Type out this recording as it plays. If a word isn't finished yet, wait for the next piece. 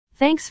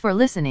Thanks for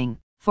listening.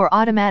 For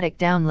automatic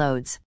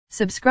downloads,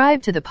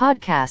 subscribe to the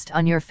podcast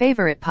on your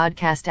favorite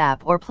podcast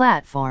app or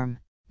platform.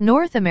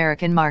 North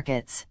American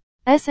markets.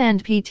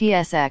 S&P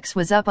TSX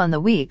was up on the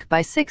week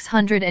by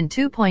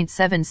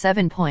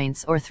 602.77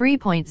 points or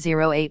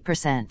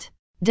 3.08%.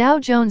 Dow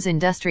Jones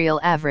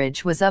Industrial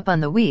Average was up on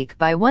the week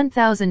by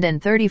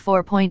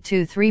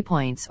 1,034.23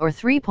 points or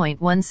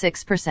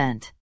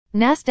 3.16%.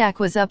 Nasdaq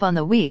was up on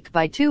the week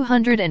by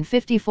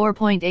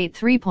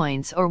 254.83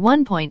 points or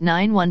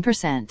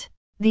 1.91%.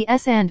 The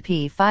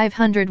S&P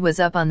 500 was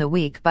up on the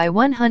week by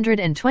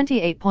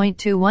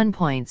 128.21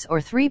 points or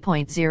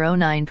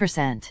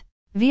 3.09%.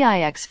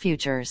 VIX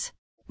Futures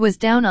was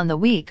down on the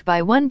week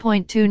by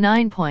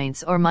 1.29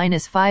 points or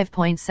minus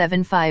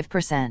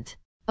 5.75%.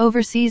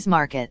 Overseas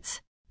markets.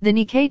 The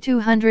Nikkei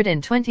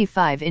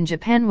 225 in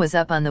Japan was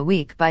up on the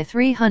week by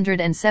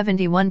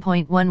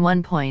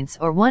 371.11 points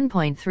or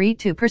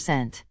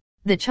 1.32%.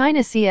 The China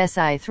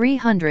CSI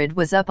 300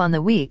 was up on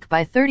the week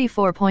by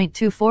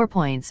 34.24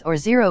 points or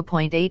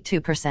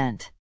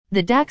 0.82%.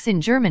 The DAX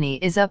in Germany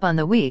is up on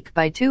the week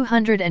by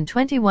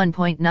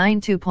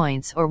 221.92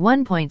 points or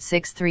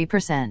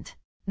 1.63%.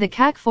 The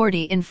CAC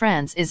 40 in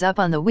France is up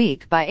on the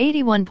week by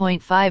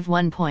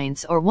 81.51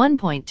 points or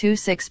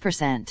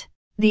 1.26%.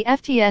 The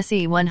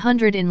FTSE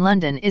 100 in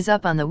London is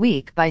up on the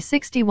week by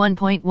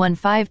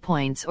 61.15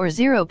 points or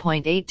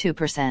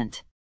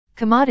 0.82%.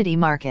 Commodity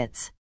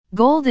markets.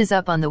 Gold is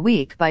up on the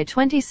week by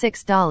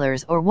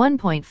 $26 or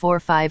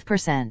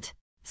 1.45%.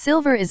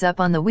 Silver is up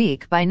on the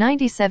week by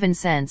 97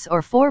 cents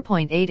or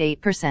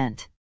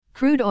 4.88%.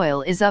 Crude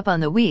oil is up on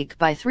the week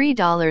by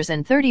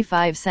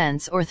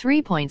 $3.35 or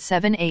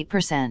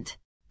 3.78%.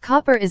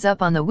 Copper is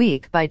up on the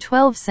week by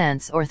 12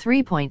 cents or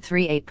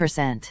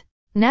 3.38%.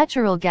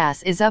 Natural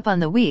gas is up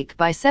on the week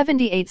by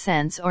 78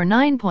 cents or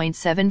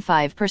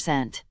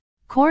 9.75%.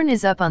 Corn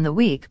is up on the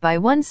week by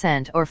 1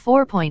 cent or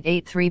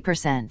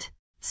 4.83%.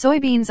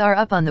 Soybeans are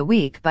up on the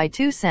week by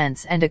 2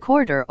 cents and a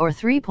quarter or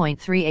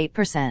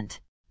 3.38%.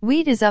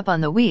 Wheat is up on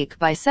the week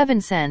by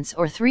 7 cents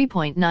or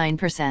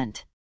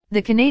 3.9%.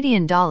 The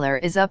Canadian dollar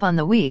is up on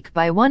the week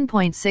by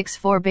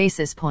 1.64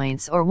 basis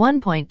points or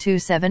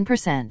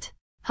 1.27%.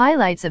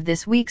 Highlights of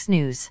this week's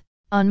news.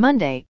 On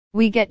Monday,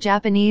 we get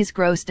Japanese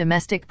gross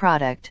domestic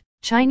product,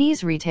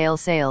 Chinese retail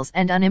sales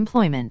and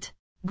unemployment,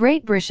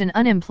 Great Britain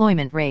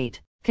unemployment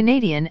rate,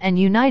 Canadian and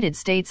United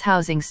States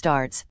housing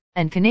starts,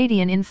 and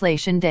Canadian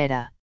inflation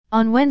data.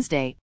 On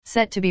Wednesday,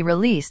 set to be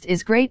released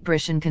is Great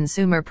Britain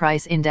Consumer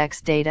Price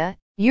Index data,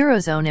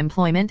 Eurozone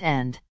employment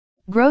and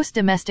gross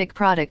domestic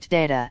product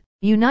data,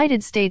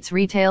 United States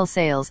retail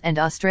sales and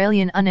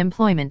Australian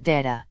unemployment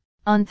data.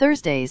 On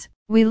Thursdays,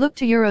 we look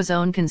to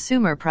Eurozone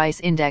Consumer Price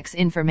Index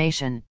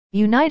information,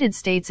 United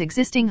States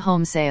existing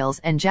home sales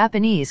and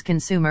Japanese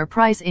Consumer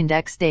Price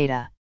Index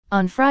data.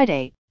 On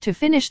Friday, to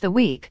finish the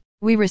week,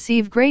 we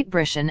receive Great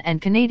Britain and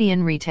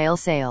Canadian retail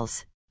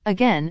sales.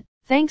 Again,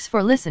 thanks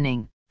for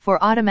listening. For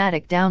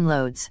automatic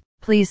downloads,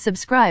 please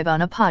subscribe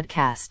on a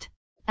podcast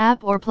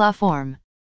app or platform.